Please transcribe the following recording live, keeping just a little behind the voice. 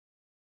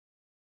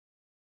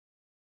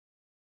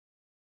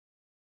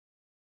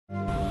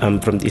I'm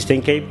from the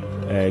Eastern Cape,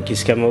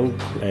 Kiskamo,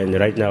 and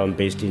right now I'm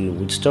based in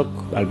Woodstock,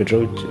 Albert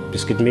Road,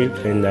 Biscuit Mill.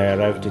 And I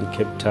arrived in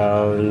Cape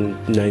Town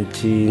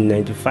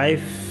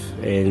 1995,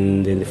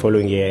 and then the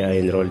following year I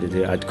enrolled at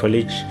the art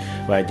college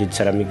where I did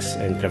ceramics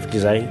and graphic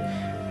design.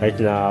 Right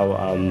now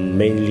I'm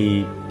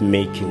mainly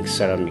making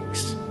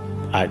ceramics,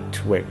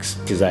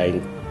 artworks,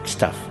 design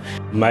stuff.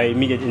 My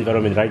immediate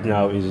environment right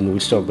now is in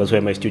Woodstock. That's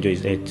where my studio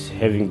is at.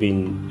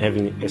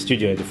 Having a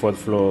studio at the 4th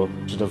floor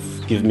sort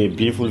of gives me a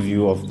beautiful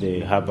view of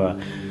the harbour,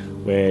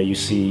 where you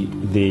see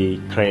the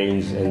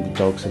cranes and the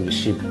docks and the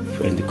ship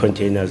and the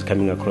containers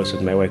coming across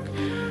with my work.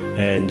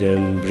 And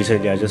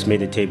recently I just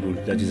made a table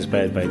that is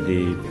inspired by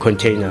the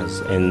containers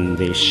and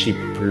the ship,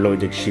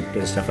 loaded ship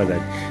and stuff like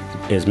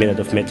that. It's made out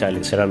of metal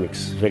and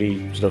ceramics,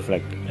 very sort of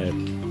like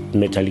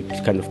metallic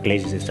kind of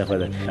glazes and stuff like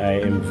that. I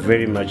am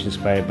very much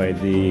inspired by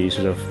the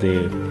sort of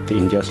the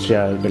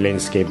industrial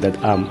landscape that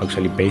I'm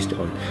actually based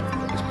on.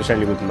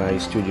 Especially with my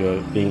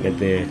studio being at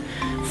the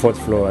 4th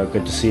floor, I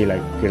get to see,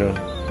 like, you know,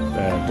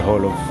 the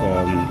whole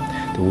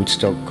of the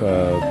Woodstock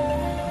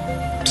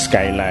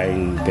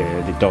skyline,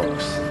 the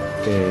docks,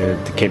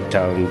 the Cape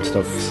Town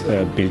stuff,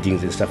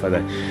 buildings and stuff like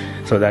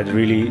that. So that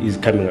really is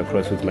coming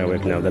across with my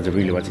work now. That's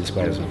really what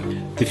inspires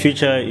me. The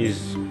future is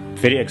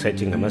very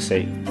exciting, I must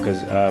say,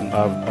 because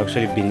I've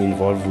actually been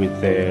involved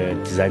with the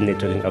Design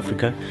Network in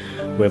Africa,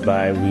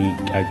 whereby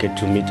I get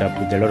to meet up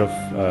with a lot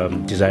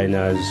of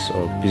designers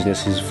or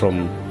businesses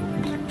from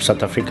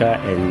South Africa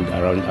and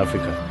around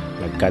Africa,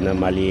 like Ghana,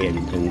 Mali,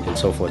 and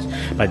so forth.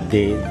 But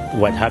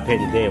what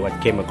happened there,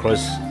 what came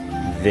across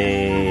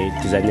the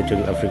Design Network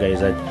in Africa is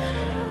that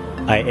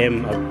I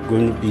am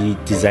going to be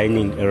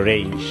designing a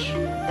range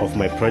of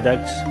my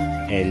products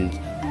and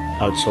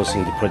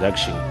outsourcing the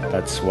production.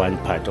 That's one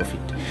part of it.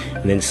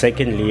 And then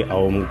secondly,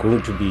 I'm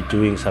going to be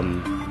doing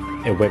some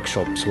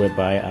workshops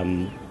whereby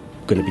I'm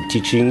going to be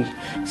teaching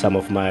some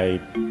of my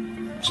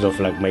sort of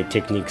like my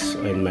techniques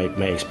and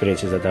my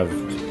experiences that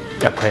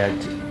I've acquired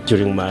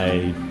during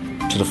my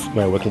sort of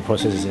my working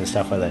processes and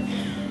stuff like that.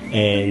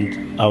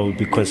 And I will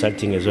be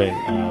consulting as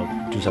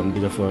well, do some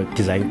bit of a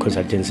design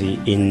consultancy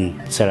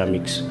in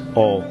ceramics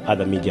or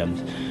other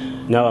mediums.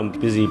 Now I'm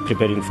busy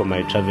preparing for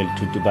my travel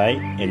to Dubai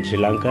and Sri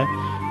Lanka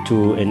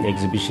to an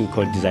exhibition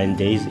called Design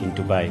Days in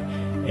Dubai.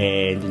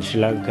 And in Sri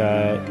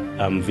Lanka,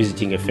 I'm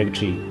visiting a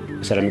factory,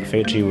 a ceramic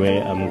factory,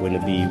 where I'm going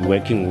to be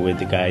working with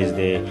the guys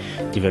there,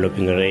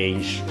 developing a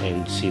range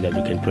and see that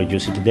we can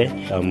produce it there.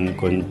 I'm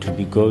going to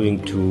be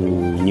going to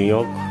New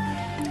York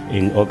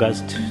in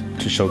August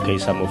to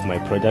showcase some of my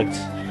products,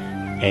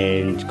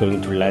 and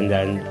going to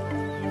London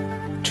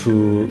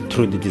through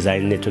the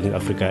Design Network in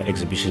Africa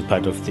exhibition,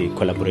 part of the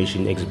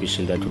collaboration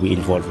exhibition that we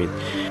involved with.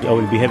 I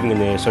will be having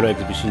a solo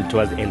exhibition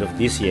towards the end of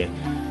this year,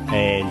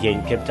 and here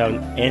in Cape Town,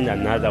 and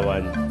another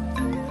one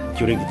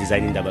during the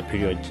Design Indaba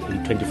period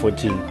in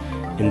 2014.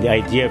 And the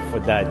idea for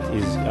that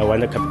is I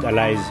want to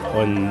capitalize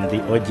on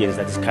the audience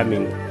that is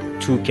coming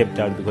to Cape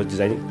Town, because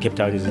Cape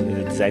Town is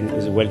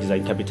a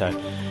well-designed capital,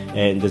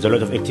 and there's a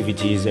lot of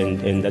activities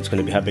and that's going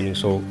to be happening.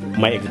 So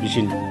my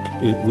exhibition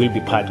will be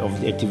part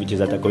of the activities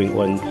that are going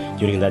on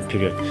during that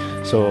period.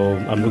 So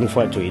I'm looking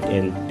forward to it,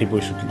 and people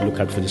should look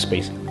out for the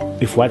space.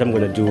 If what I'm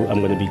going to do, I'm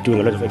going to be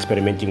doing a lot of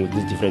experimenting with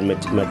these different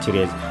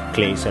materials: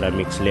 clay,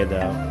 ceramics,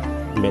 leather,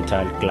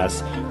 metal,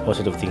 glass, all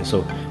sorts of things.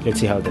 So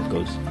let's see how that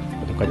goes.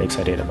 I'm quite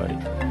excited about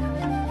it.